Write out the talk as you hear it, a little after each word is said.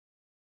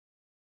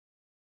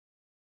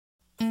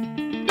Joining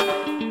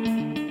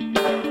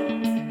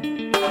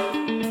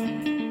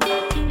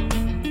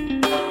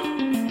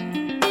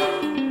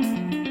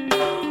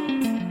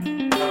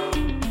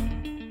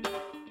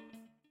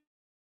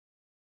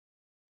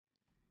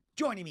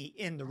me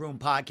in the room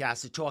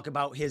podcast to talk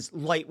about his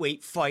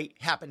lightweight fight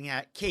happening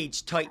at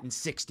Cage Titan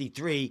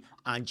 63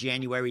 on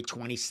January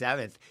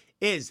 27th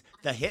is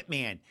the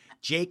Hitman,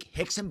 Jake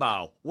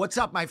Hixenbaugh. What's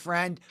up, my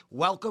friend?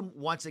 Welcome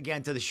once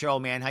again to the show,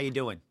 man. How you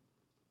doing?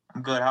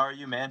 I'm good. How are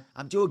you, man?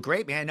 I'm doing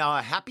great, man.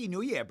 Happy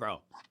New Year,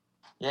 bro.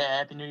 Yeah,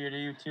 Happy New Year to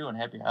you too, and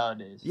Happy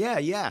Holidays.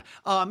 Yeah.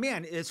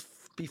 Man,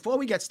 before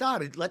we get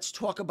started, let's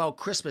talk about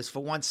Christmas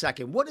for 1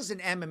 second. What does an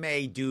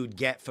MMA dude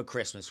get for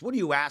Christmas? What do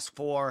you ask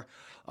for?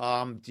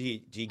 Do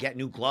you get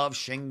new gloves,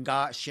 shin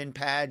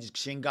pads,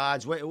 shin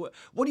guards? What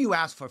do you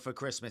ask for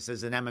Christmas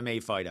as an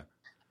MMA fighter?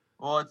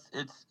 Well,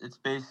 it's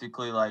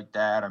basically like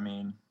that. I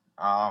mean,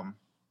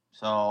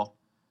 so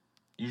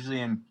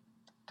usually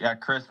at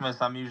Christmas,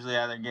 I'm usually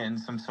either getting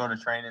some sort of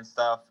training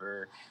stuff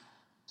or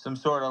some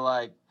sort of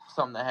like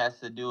something that has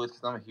to do with,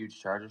 because I'm a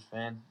huge Chargers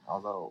fan,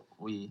 although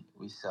we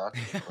suck.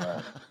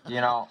 But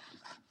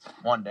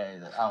one day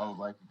that I would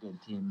like a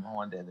good team.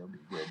 One day they'll be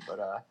good.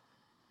 But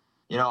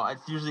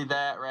it's usually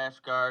that,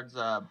 rash guards,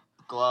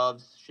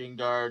 gloves, shin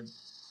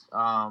guards.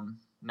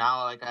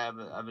 Now, like, I have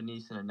a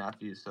niece and a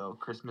nephew, so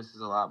Christmas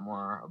is a lot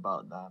more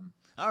about them.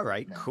 All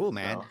right, cool,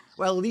 man. So.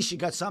 Well, at least you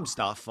got some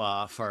stuff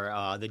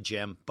for the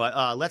gym.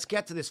 But let's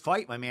get to this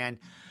fight, my man.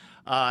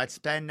 It's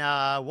been,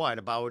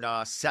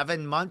 about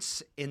 7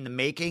 months in the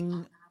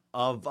making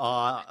of,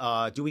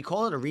 do we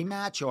call it a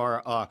rematch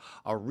or a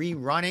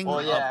rerunning?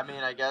 Well, yeah,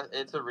 I guess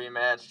it's a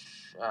rematch.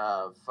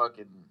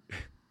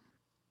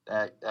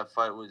 That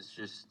fight was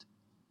just...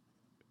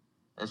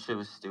 That shit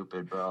was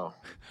stupid, bro.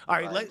 All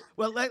right,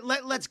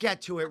 let's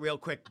get to it real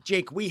quick.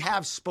 Jake, we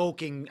have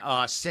spoken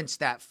since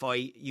that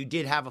fight. You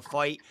did have a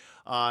fight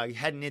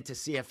heading into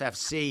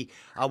CFFC.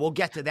 We'll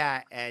get to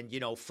that, and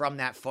from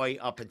that fight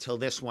up until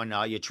this one,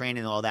 you're training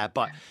and all that.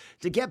 But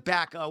to get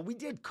back, we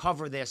did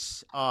cover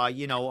this,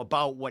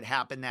 about what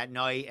happened that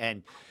night,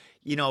 and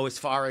as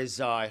far as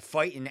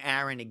fighting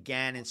Aaron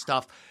again and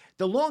stuff.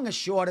 The long and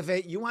short of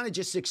it, you want to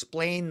just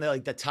explain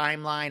the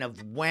timeline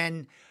of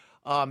when.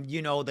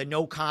 The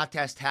no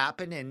contest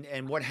happened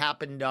and what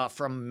happened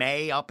from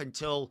May up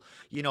until,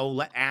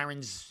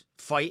 Aaron's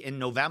fight in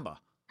November.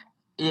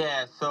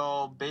 Yeah,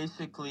 so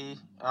basically,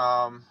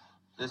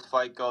 this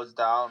fight goes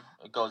down.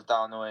 It goes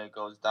down the way it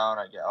goes down.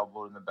 I get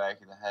elbowed in the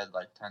back of the head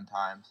like 10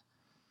 times.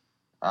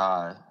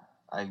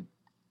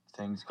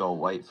 Things go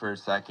white for a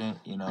second,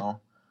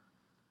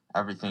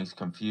 Everything's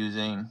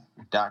confusing.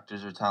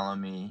 Doctors are telling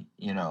me,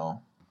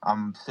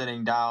 I'm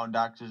sitting down.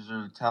 Doctors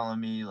are telling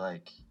me,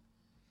 like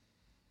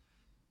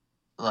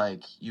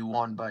you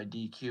won by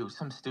DQ,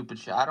 some stupid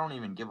shit. I don't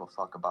even give a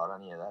fuck about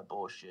any of that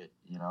bullshit,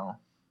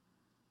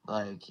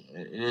 Like,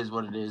 it is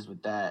what it is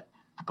with that.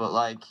 But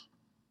like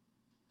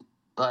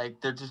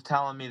they're just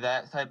telling me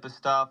that type of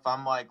stuff.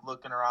 I'm like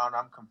looking around.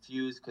 I'm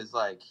confused because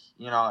I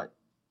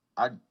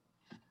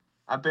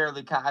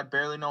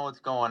barely know what's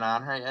going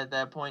on right at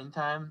that point in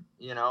time,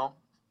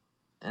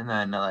 And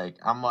then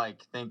I'm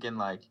like thinking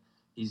like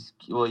he's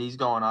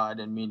going, oh, I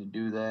didn't mean to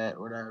do that,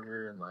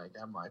 whatever. And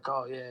I'm like,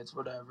 oh yeah, it's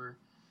whatever.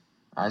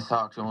 I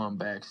talked to him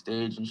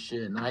backstage and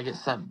shit, and then I get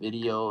sent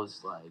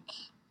videos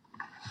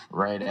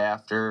right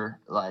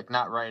after,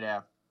 not right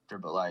after,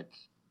 but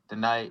the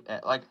night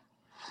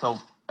so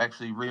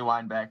actually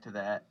rewind back to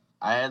that.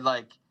 I had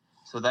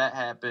so that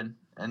happened,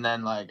 and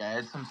then I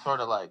had some sort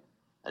of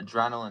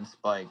adrenaline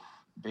spike,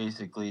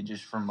 basically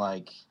just from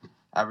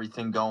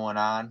everything going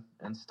on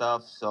and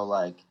stuff. So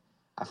I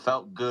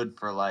felt good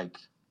for a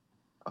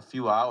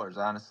few hours,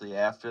 honestly,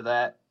 after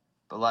that.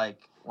 But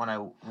when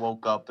I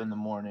woke up in the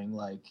morning,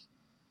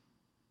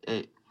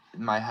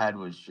 my head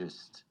was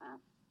just,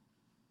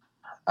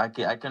 I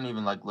couldn't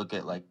even look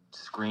at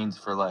screens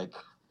for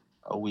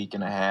a week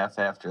and a half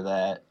after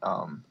that.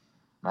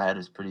 My head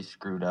is pretty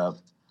screwed up,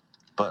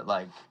 but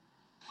I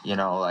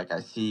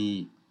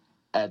see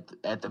at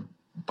the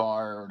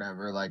bar or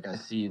whatever, I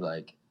see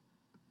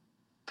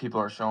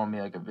people are showing me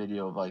a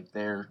video of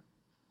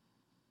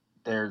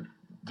their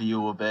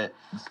view of it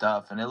and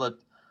stuff, and it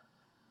looked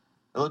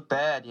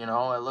bad, It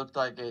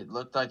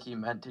looked like he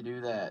meant to do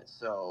that.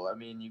 So,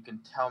 you can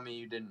tell me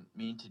you didn't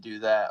mean to do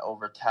that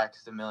over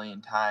text a million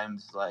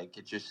times.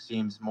 It just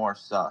seems more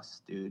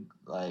sus, dude.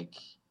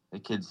 The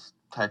kids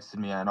texted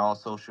me on all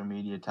social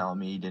media telling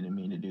me he didn't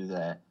mean to do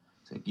that.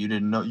 It's you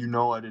didn't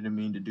know, I didn't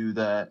mean to do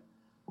that.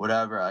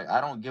 Whatever. I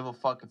don't give a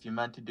fuck if you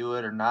meant to do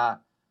it or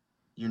not.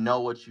 You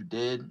know what you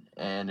did,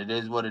 and it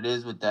is what it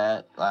is with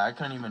that. I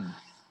couldn't even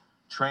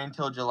train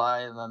till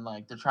July, and then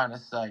they're trying to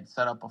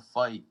set up a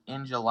fight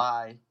in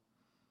July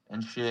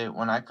and shit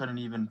when I couldn't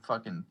even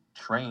fucking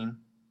train.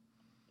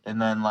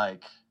 And then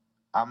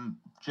I'm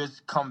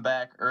just come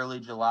back early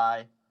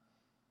July,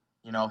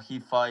 he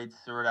fights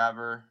or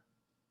whatever.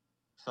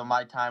 So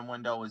my time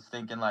window was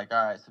thinking all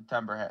right,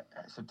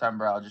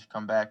 September I'll just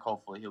come back,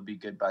 hopefully he'll be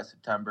good by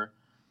September.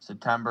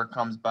 September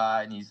comes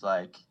by and he's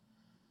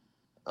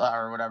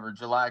or whatever.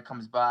 July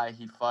comes by,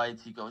 he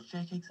fights. He goes,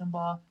 Jake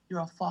Hixenbaugh,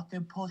 you're a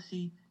fucking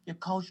pussy. Your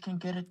coach can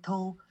get it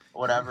too.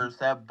 Whatever, it's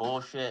that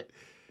bullshit.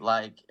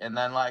 Like, and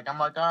then like I'm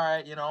like, all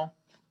right, you know.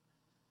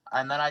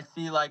 And then I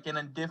see like in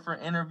a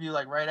different interview,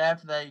 like right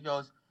after that, he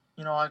goes,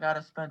 you know, I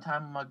gotta spend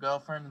time with my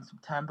girlfriend in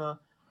September.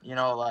 You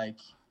know, like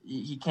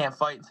he can't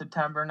fight in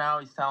September now.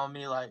 He's telling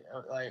me like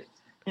he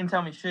didn't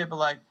tell me shit, but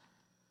like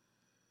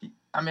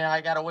I mean,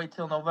 I gotta wait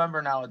till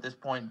November now. At this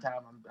point in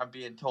time, I'm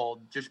being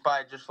told just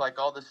by just like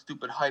all the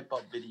stupid hype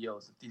up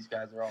videos that these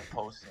guys are all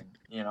posting,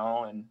 you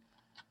know,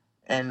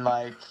 and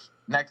like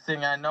next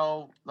thing I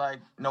know, like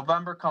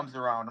November comes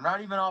around. I'm not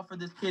even offered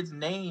this kid's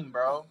name,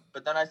 bro.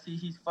 But then I see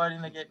he's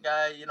fighting the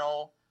guy, you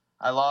know,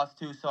 I lost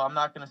to, so I'm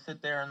not gonna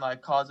sit there and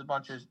like cause a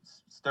bunch of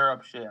stir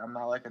up shit. I'm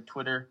not like a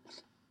Twitter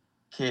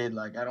kid.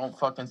 Like I don't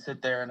fucking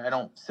sit there and I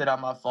don't sit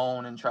on my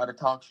phone and try to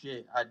talk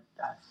shit.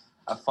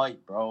 I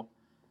fight, bro.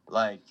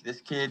 Like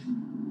this kid,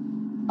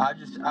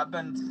 I've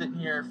been sitting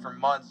here for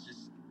months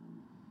just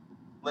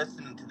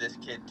listening to this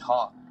kid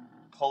talk,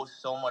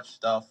 post so much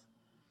stuff,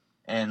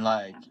 and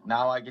like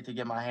now I get to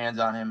get my hands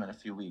on him in a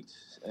few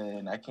weeks,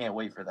 and I can't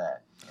wait for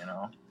that. You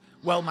know.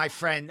 Well, my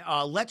friend,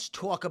 let's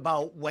talk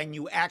about when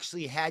you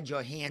actually had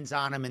your hands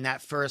on him in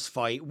that first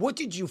fight. What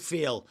did you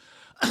feel?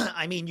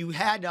 I mean, you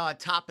had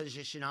top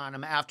position on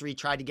him after he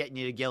tried to get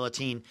you to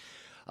guillotine.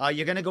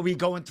 You're going to be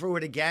going through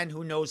it again.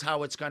 Who knows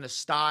how it's going to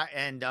start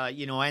and,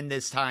 end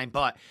this time.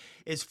 But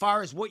as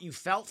far as what you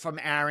felt from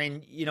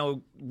Aaron,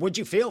 what'd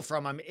you feel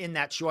from him in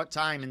that short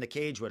time in the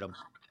cage with him?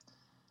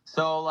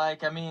 So,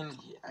 like, I mean,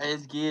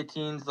 his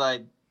guillotine's,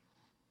 like,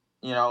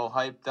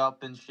 hyped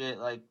up and shit,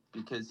 like,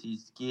 because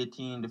he's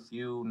guillotined a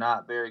few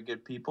not very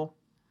good people.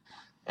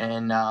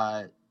 And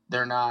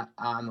they're not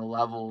on the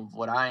level of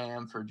what I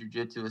am for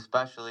jiu-jitsu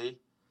especially.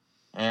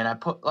 And I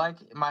put,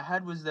 like, my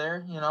head was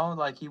there,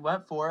 like, he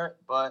went for it,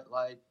 but,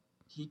 like,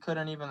 he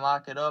couldn't even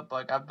lock it up.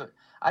 Like,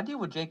 I deal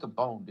with Jacob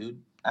Bone,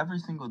 dude, every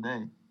single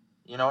day.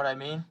 You know what I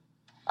mean?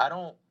 I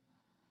don't,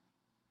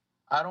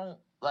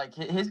 like,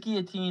 his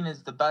guillotine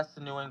is the best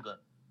in New England.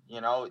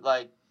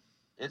 Like,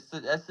 if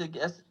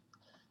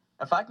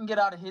I can get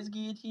out of his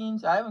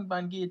guillotines, I haven't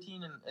been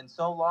guillotined in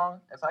so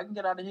long. If I can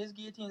get out of his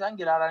guillotines, I can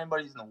get out of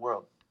anybody's in the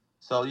world.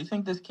 So you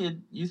think this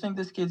kid's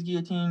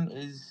guillotine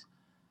is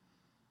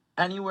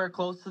anywhere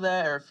close to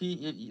that, or if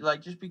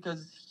like just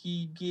because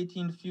he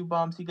guillotined a few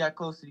bumps, he got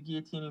close to the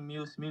guillotining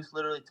Muse. Muse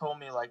literally told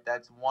me like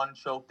that's one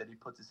choke that he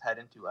puts his head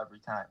into every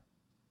time.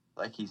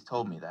 Like he's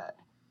told me that,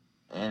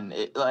 and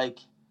it like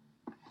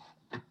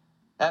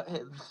that.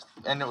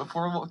 And if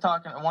we're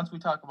talking, once we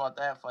talk about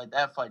that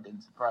fight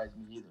didn't surprise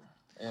me either.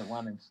 It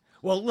went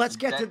Well, let's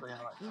exactly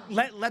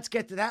let's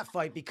get to that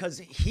fight because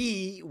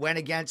he went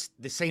against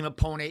the same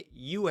opponent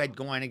you had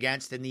gone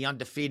against in the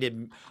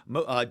undefeated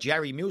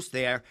Jerry Muse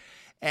there,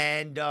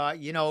 and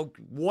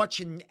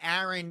watching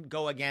Aaron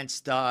go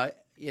against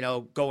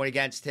going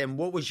against him.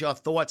 What was your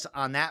thoughts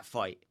on that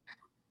fight?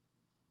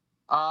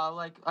 Don't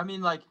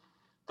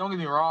get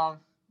me wrong.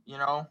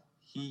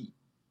 He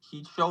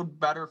showed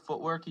better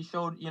footwork. He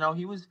showed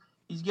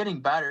he's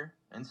getting better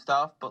and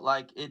stuff, but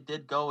like it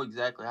did go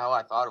exactly how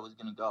I thought it was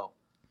gonna go.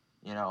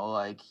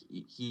 Like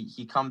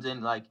he comes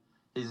in like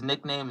his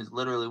nickname is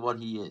literally what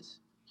he is.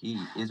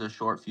 He is a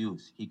short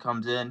fuse. He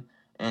comes in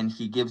and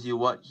he gives you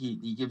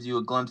he gives you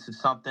a glimpse of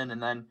something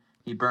and then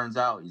he burns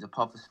out. He's a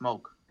puff of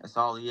smoke. That's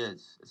all he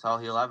is. That's all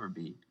he'll ever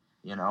be.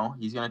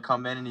 He's gonna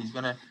come in and he's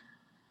gonna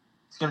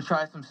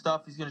try some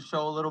stuff. He's gonna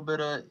show a little bit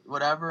of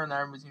whatever, and then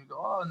everybody's gonna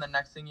go, oh, and the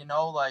next thing you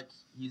know, like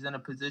he's in a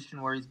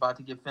position where he's about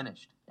to get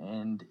finished.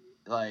 And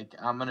like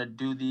I'm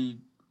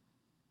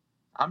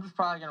just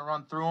probably gonna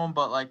run through them,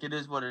 but like it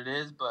is what it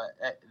is. But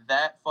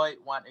that fight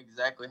went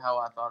exactly how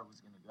I thought it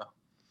was gonna go.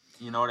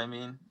 You know what I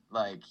mean?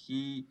 Like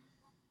he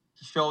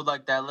showed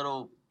like that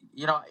little.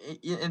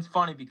 It's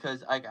funny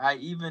because like I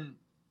even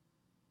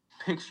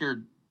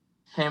pictured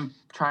him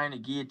trying to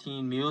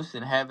guillotine Muse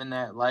and having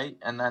that light,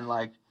 and then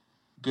like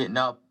getting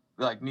up,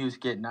 like Muse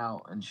getting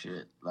out and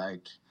shit.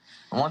 Like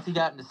once he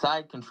got into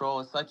side control,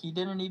 it's like he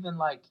didn't even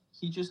like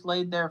he just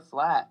laid there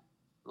flat.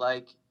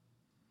 Like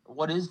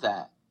what is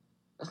that?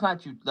 That's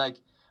not you. Like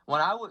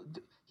when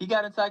he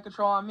got inside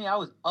control on me, I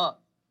was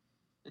up.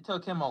 It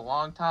took him a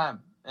long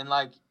time, and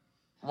like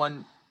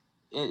when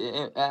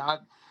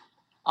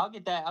I'll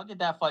get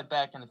that fight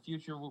back in the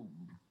future.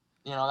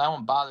 That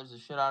one bothers the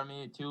shit out of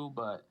me too.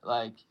 But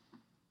like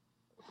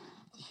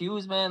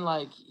Hughes, man,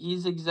 like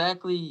he's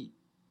exactly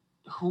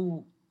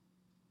who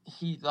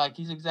he's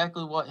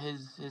exactly what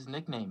his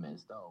nickname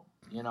is, though.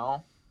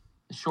 The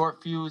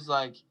short fuse.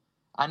 Like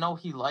I know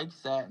he likes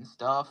that and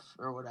stuff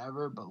or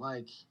whatever, but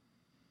like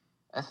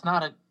that's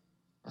not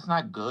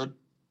good.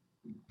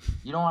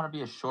 You don't want to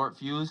be a short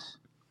fuse.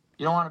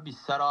 You don't want to be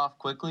set off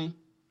quickly.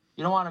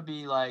 You don't want to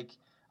be like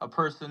a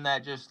person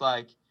that just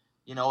like,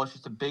 it's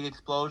just a big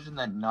explosion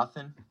then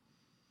nothing.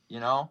 You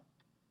don't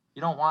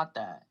want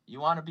that. You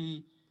want to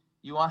be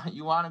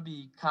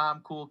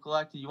calm, cool,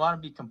 collected. You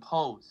want to be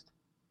composed.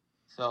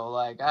 So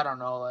like I don't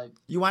know, like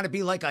You want to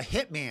be like a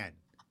hitman.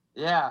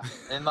 Yeah,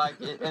 and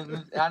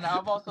and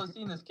I've also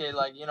seen this kid,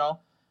 like,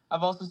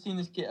 I've also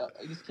seen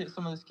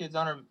some of this kid's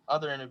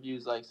other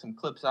interviews, like some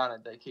clips on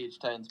it that Cage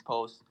Titans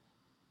post.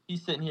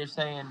 He's sitting here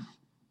saying,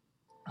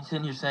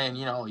 he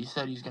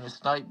said he's gonna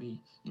snipe me.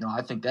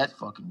 I think that's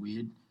fucking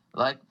weird.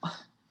 Like,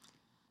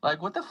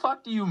 like what the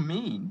fuck do you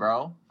mean,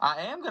 bro?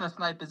 I am gonna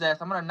snipe his ass.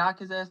 I'm gonna knock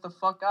his ass the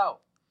fuck out.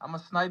 I'm a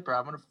sniper.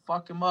 I'm gonna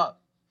fuck him up.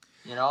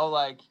 You know,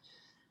 like,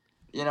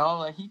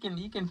 like he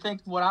can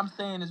think what I'm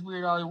saying is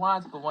weird all he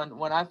wants, but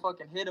when I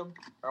fucking hit him,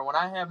 or when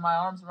I have my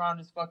arms around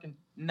his fucking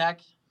neck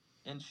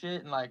and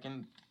shit,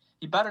 and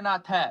he better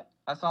not tap.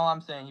 That's all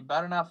I'm saying. He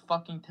better not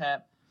fucking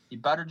tap. He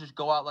better just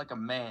go out like a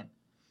man.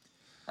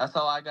 That's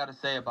all I gotta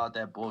say about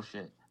that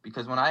bullshit.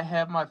 Because when I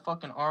have my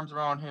fucking arms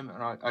around him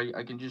and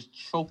I can just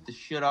choke the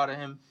shit out of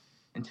him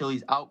until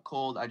he's out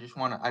cold. I just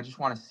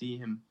wanna see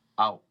him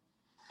out.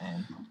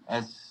 And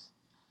I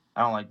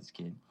don't like this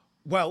kid.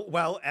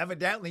 Well,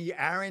 evidently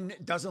Aaron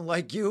doesn't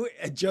like you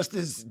just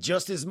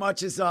as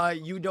much as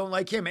you don't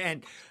like him,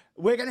 and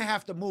we're gonna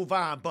have to move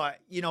on. But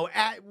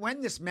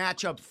when this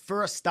matchup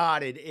first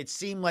started, it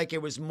seemed like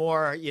it was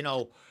more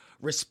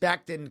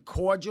respect and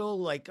cordial,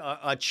 like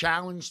a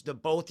challenge to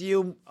both of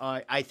you.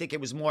 I think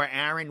it was more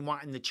Aaron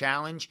wanting the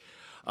challenge,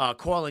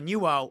 calling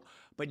you out.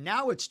 But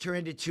now it's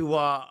turned into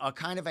a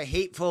kind of a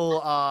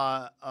hateful,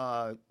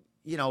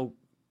 you know,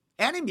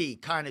 enemy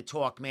kind of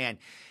talk, man.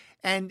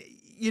 And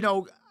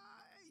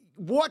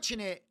watching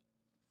it,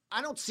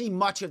 I don't see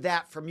much of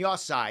that from your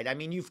side. I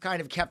mean, you've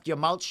kind of kept your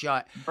mouth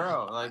shut.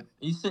 Bro, like,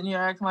 he's sitting here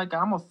acting like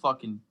I'm a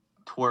fucking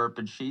twerp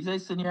and shit.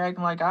 He's sitting here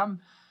acting like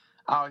I'm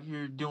out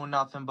here doing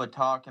nothing but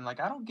talking. Like,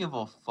 I don't give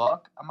a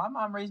fuck. My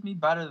mom raised me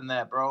better than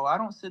that, bro. I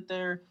don't sit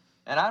there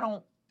and I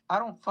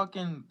don't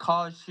fucking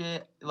cause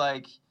shit.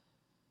 Like,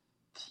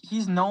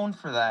 he's known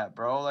for that,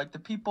 bro. Like, the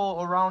people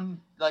around,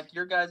 like,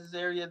 your guys'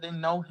 area, they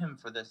know him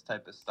for this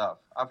type of stuff.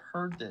 I've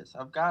heard this.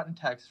 I've gotten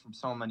texts from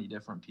so many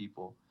different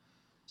people.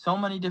 So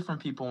many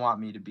different people want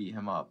me to beat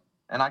him up,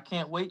 and I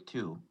can't wait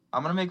to.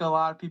 I'm gonna make a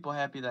lot of people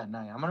happy that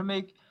night. I'm gonna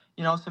make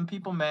some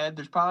people mad.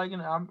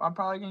 I'm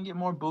probably gonna get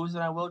more boos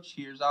than I will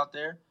cheers out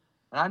there,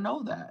 and I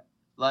know that.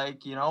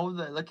 Like,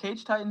 the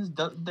Cage Titans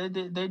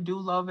they do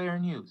love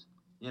Aaron Hughes.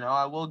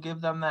 I will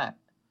give them that.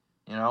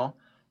 You know,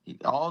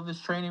 all of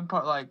his training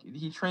part, like,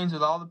 he trains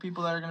with all the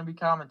people that are gonna be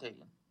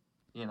commentating.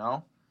 You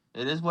know,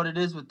 it is what it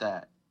is with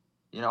that.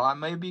 I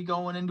may be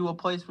going into a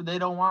place where they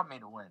don't want me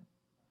to win.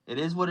 It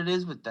is what it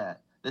is with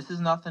that. This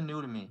is nothing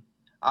new to me.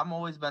 I've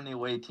always been the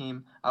away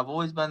team. I've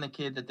always been the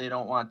kid that they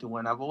don't want to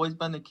win. I've always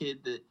been the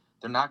kid that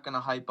they're not going to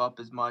hype up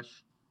as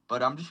much.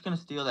 But I'm just going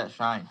to steal that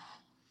shine.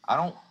 I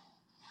don't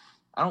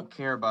I don't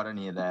care about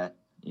any of that.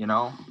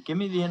 Give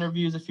me the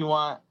interviews if you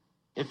want.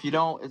 If you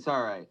don't, it's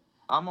all right.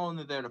 I'm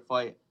only there to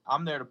fight.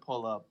 I'm there to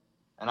pull up,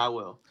 and I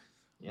will.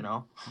 You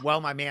know.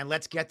 Well, my man,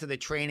 let's get to the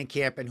training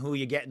camp and who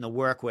you're getting to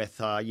work with.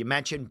 You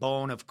mentioned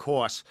Bone, of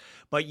course,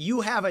 but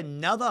you have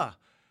another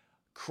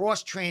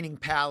cross training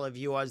pal of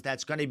yours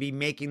that's going to be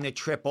making the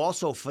trip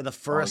also for the Oh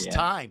first yeah.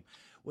 time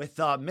with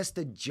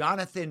Mr.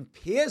 Jonathan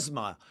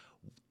Piersma,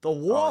 the Oh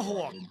yeah,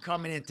 Warhawk, dude.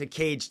 coming into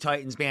Cage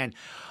Titans, man.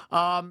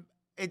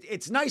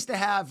 It's nice to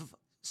have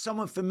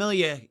someone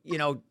familiar,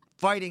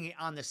 fighting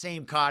on the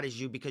same card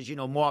as you because,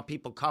 more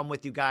people come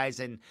with you guys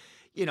and,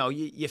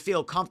 you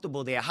feel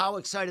comfortable there. How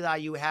excited are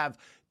you to have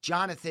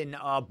Jonathan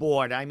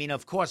aboard? I mean,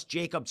 of course,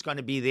 Jacob's going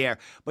to be there,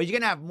 but you're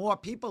going to have more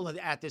people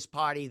at this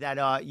party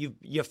that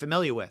you're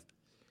familiar with.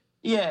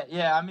 Yeah,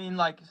 yeah. I mean,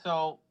 like,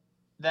 so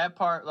that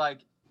part, like,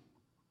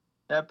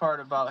 that part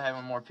about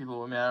having more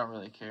people with me, I don't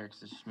really care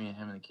because it's just me and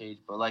him in the cage.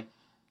 But, like,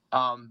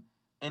 um,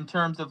 in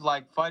terms of,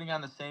 like, fighting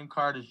on the same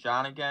card as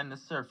John again,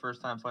 this is our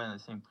first time fighting on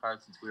the same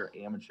card since we were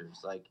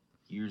amateurs, like,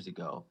 years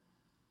ago.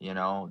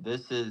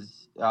 This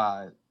is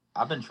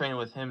I've been training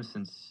with him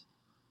since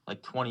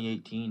like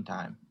 2018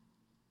 time.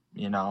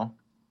 You know,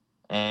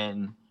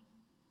 and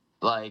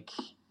like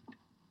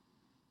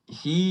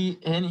him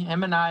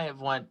and I have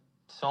went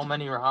so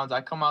many rounds.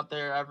 I come out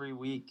there every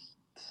week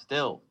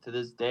still to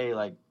this day,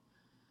 like,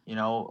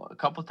 a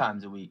couple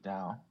times a week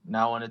now.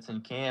 Now when it's in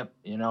camp,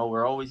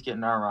 we're always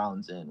getting our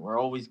rounds in. We're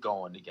always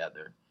going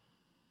together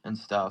and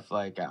stuff.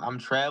 Like, I'm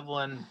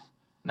traveling.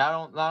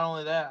 Not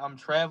only that, I'm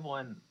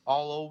traveling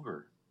all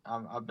over.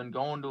 I've been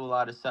going to a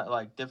lot of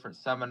like different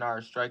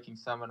seminars, striking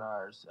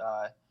seminars,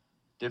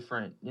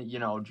 different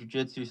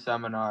jujitsu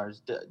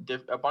seminars,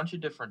 a bunch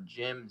of different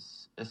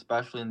gyms,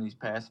 especially in these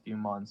past few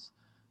months,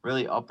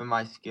 really upping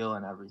my skill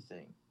and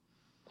everything.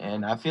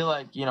 And I feel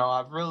like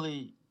I've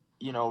really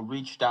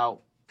reached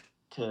out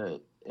to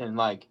and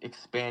like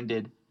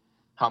expanded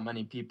how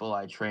many people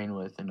I train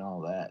with and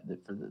all that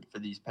for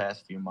these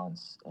past few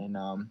months, and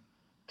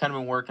kind of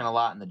been working a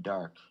lot in the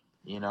dark,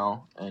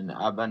 and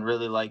I've been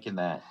really liking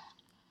that.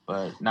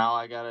 But now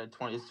it's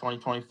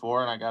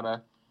 2024, and I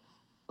gotta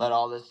let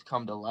all this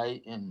come to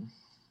light and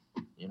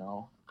you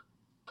know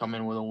come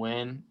in with a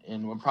win.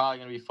 And we're probably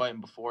gonna be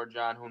fighting before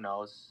John. Who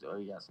knows? So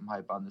he got some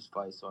hype on this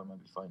fight, so I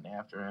might be fighting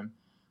after him.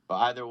 But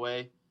either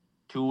way,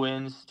 2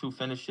 wins, 2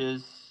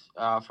 finishes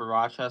for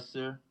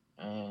Rochester.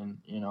 and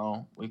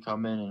we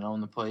come in and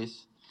own the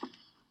place,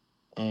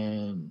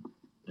 and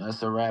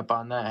that's a wrap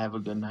on that. Have a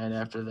good night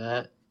after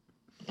that.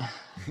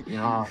 You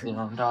know what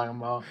I'm talking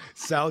about.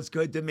 Sounds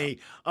good to me.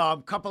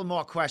 Couple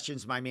more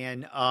questions, my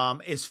man.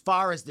 As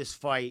far as this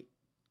fight,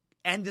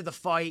 end of the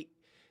fight,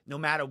 no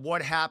matter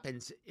what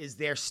happens, is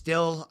there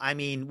still? I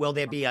mean, will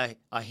there be a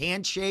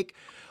handshake,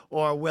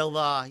 or will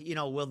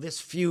this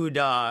feud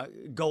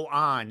go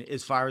on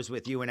as far as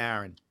with you and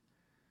Aaron?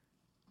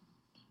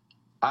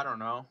 I don't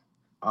know.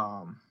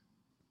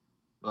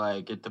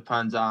 Like it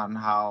depends on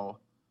how.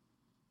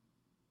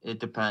 It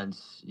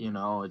depends,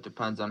 It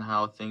depends on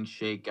how things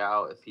shake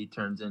out. If he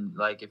turns in,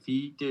 like, if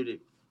he did it,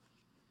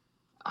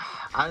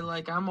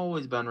 I'm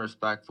always been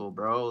respectful,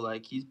 bro.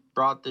 Like he's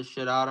brought this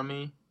shit out of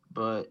me,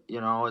 but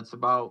it's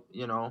about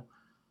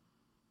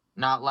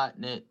not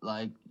letting it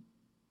like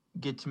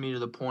get to me to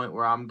the point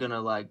where I'm gonna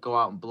like go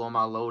out and blow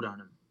my load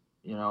on him.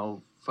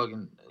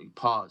 Fucking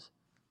pause,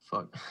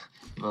 fuck,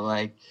 but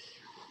like,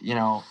 you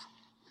know,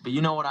 but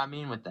you know what I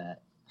mean with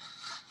that.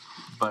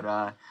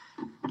 But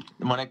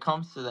when it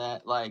comes to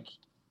that, like,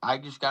 I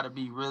just got to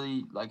be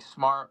really like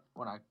smart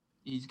when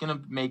he's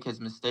gonna make his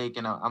mistake,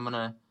 and I'm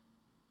gonna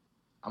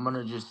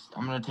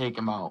take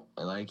him out.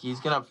 Like he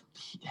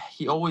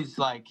always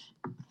like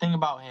the thing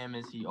about him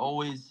is he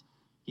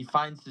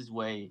finds his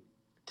way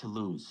to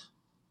lose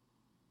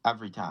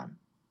every time.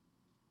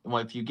 And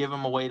if you give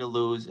him a way to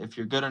lose, if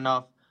you're good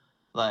enough,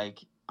 like,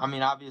 I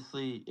mean,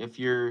 obviously if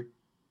you're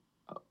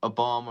a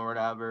bum or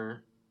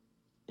whatever,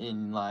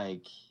 in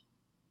like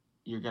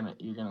you're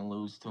gonna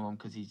lose to him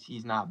because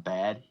he's not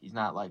bad. He's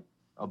not like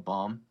a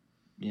bum,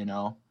 you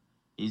know.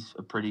 He's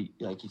pretty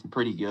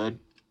good.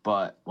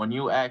 But when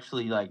you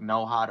actually like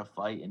know how to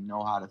fight and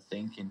know how to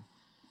think and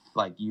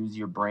like use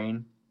your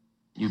brain,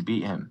 you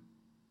beat him.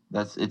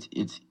 It's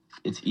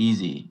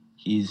easy.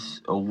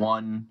 He's a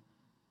one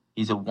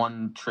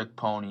trick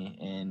pony,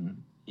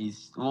 and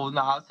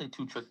I'll say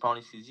two trick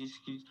ponies. He's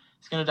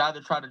gonna either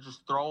try to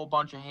just throw a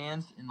bunch of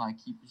hands and like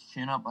keep his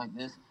chin up like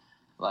this,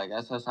 like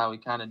that's how he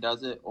kind of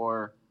does it,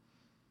 or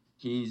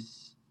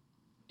he's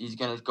he's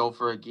gonna go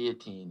for a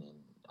guillotine, and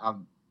I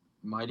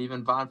might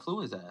even Von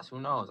Flu his ass.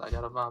 Who knows? I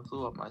got a Von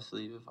Flu up my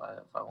sleeve if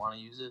I want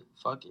to use it.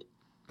 Fuck it.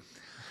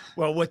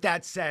 Well, with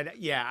that said,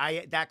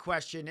 yeah, that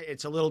question,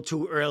 it's a little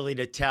too early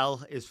to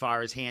tell as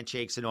far as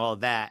handshakes and all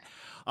of that.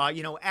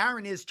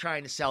 Aaron is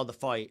trying to sell the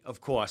fight, of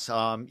course.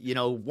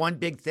 One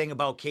big thing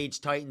about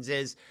Cage Titans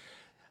is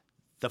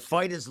the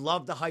fighters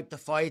love to hype the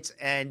fights,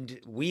 and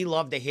we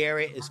love to hear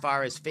it as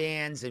far as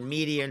fans and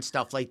media and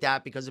stuff like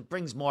that because it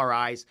brings more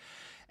eyes.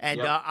 And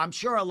Yep. I'm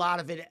sure a lot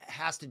of it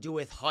has to do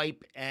with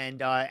hype.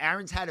 And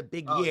Aaron's had a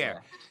big Oh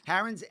year.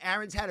 yeah.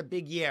 Aaron's had a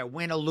big year,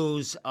 win or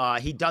lose.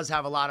 He does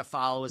have a lot of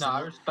followers. No,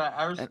 And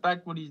I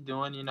respect what he's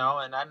doing, and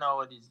I know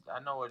what he's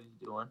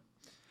doing.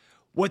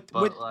 with with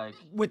But like,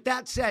 with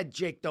that said,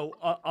 Jake, though,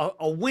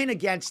 a win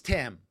against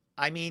him.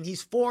 I mean,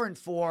 he's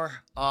 4-4.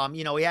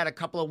 He had a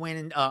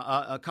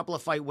couple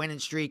of fight winning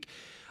streak.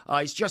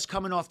 He's just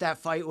coming off that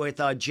fight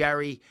with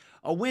Jerry.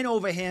 A win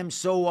over him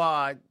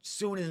so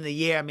soon in the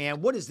year,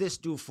 man. What does this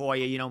do for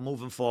you?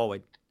 Moving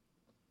forward.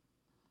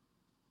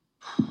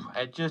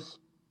 it just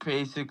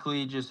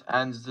basically just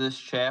ends this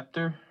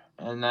chapter,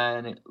 and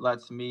then it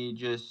lets me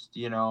just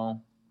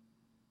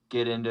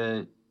get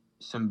into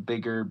some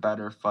bigger,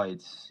 better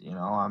fights.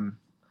 I'm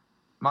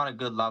on a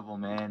good level,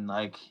 man.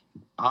 Like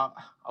I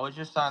was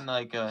just on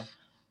like I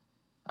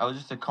was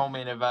just a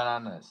co-main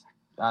event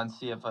on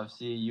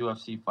CFFC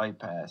UFC Fight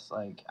Pass.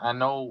 Like I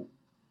know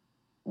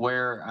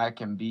where I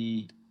can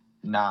be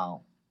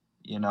now,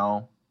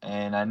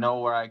 and I know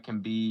where I can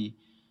be.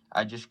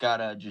 I just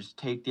gotta just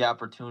take the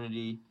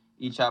opportunity,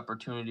 each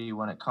opportunity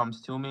when it comes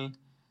to me.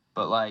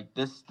 But like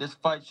this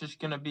fight's just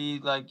gonna be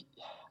like,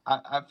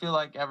 I feel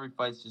like every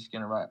fight's just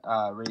gonna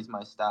raise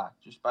my stock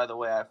just by the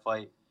way I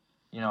fight.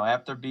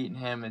 After beating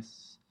him,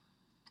 it's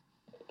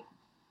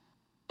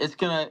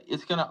gonna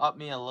up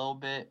me a little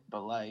bit,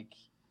 but like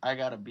I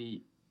gotta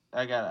beat,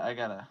 I gotta I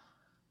gotta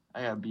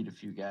I gotta beat a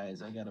few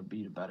guys. I gotta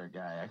beat a better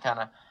guy.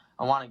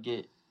 I want to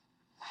get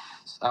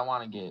I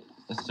want to get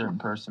a certain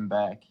person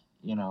back,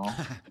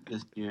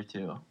 this year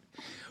too.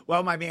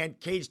 Well, my man,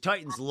 Cage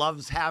Titans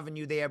loves having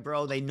you there,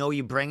 bro. They know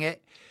you bring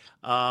it.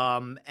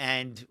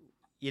 And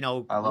you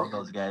know, I love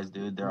those guys,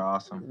 dude. They're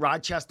awesome.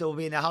 Rochester will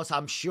be in the house.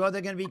 I'm sure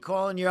they're going to be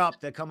calling you up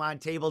to come on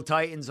Table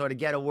Titans or to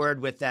get a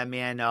word with them,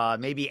 man. Yeah,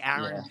 Maybe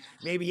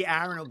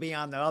Aaron will be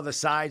on the other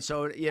side.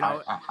 So, I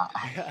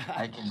I,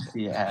 I can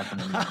see it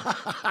happening.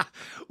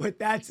 with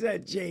that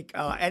said, Jake,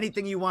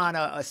 anything you want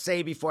to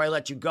say before I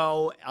let you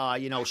go?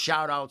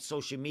 Shout out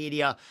social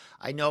media.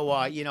 I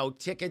know,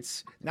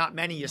 tickets, not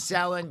many you're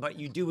selling, but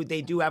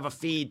they do have a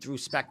feed through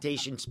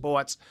Spectation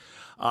Sports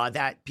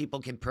that people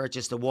can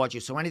purchase to watch you.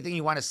 So anything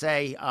you want to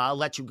say, I'll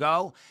let you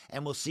go,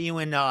 and we'll see you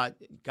in,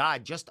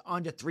 just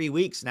under 3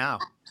 weeks now.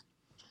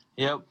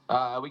 Yep.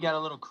 We got a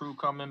little crew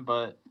coming,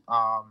 but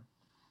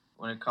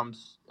when it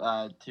comes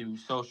to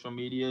social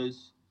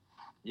medias,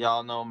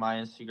 y'all know my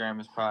Instagram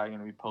is probably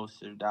gonna be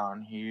posted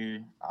down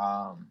here.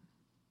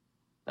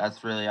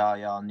 that's really all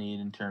y'all need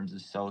in terms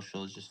of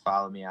socials. Just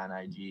follow me on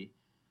IG.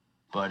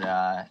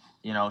 But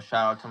you know,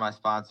 shout out to my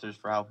sponsors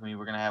for helping me.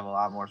 We're gonna have a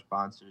lot more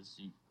sponsors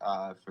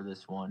for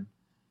this one.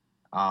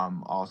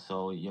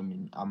 Also, I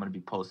mean, I'm gonna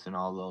be posting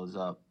all those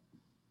up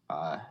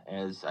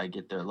as I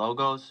get their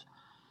logos.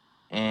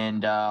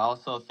 And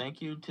also,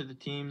 thank you to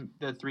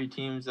the 3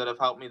 teams that have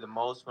helped me the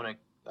most. When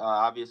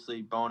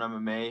obviously Bone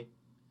MMA,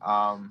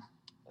 and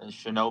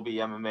Shinobi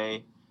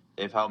MMA,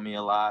 they've helped me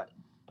a lot,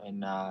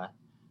 and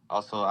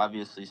also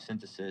obviously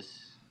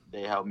Synthesis,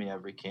 they help me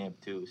every camp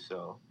too.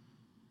 So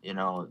you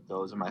know,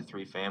 those are my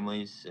 3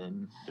 families,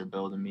 and they're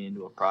building me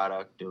into a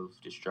product of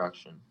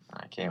destruction.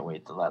 I can't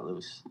wait to let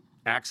loose.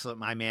 Excellent,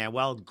 my man.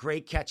 Well,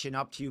 great catching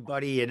up to you,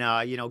 buddy,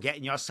 and you know,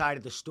 getting your side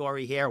of the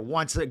story here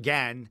once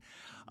again.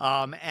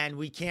 And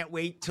we can't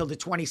wait till the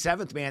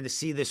 27th, man, to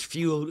see this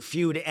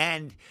feud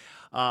end.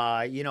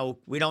 You know,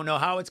 we don't know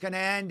how it's going to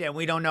end, and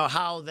we don't know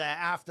how the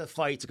after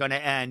fight's going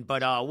to end,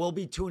 but we'll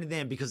be tuning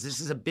in because this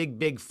is a big,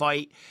 big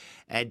fight,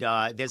 and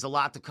there's a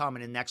lot to come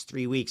in the next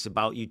 3 weeks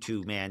about you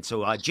two, man.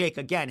 So, Jake,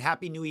 again,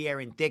 Happy New Year,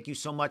 and thank you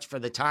so much for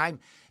the time,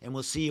 and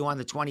we'll see you on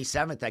the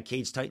 27th at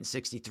Cage Titan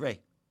 63.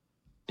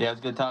 Yeah,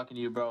 it's good talking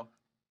to you, bro.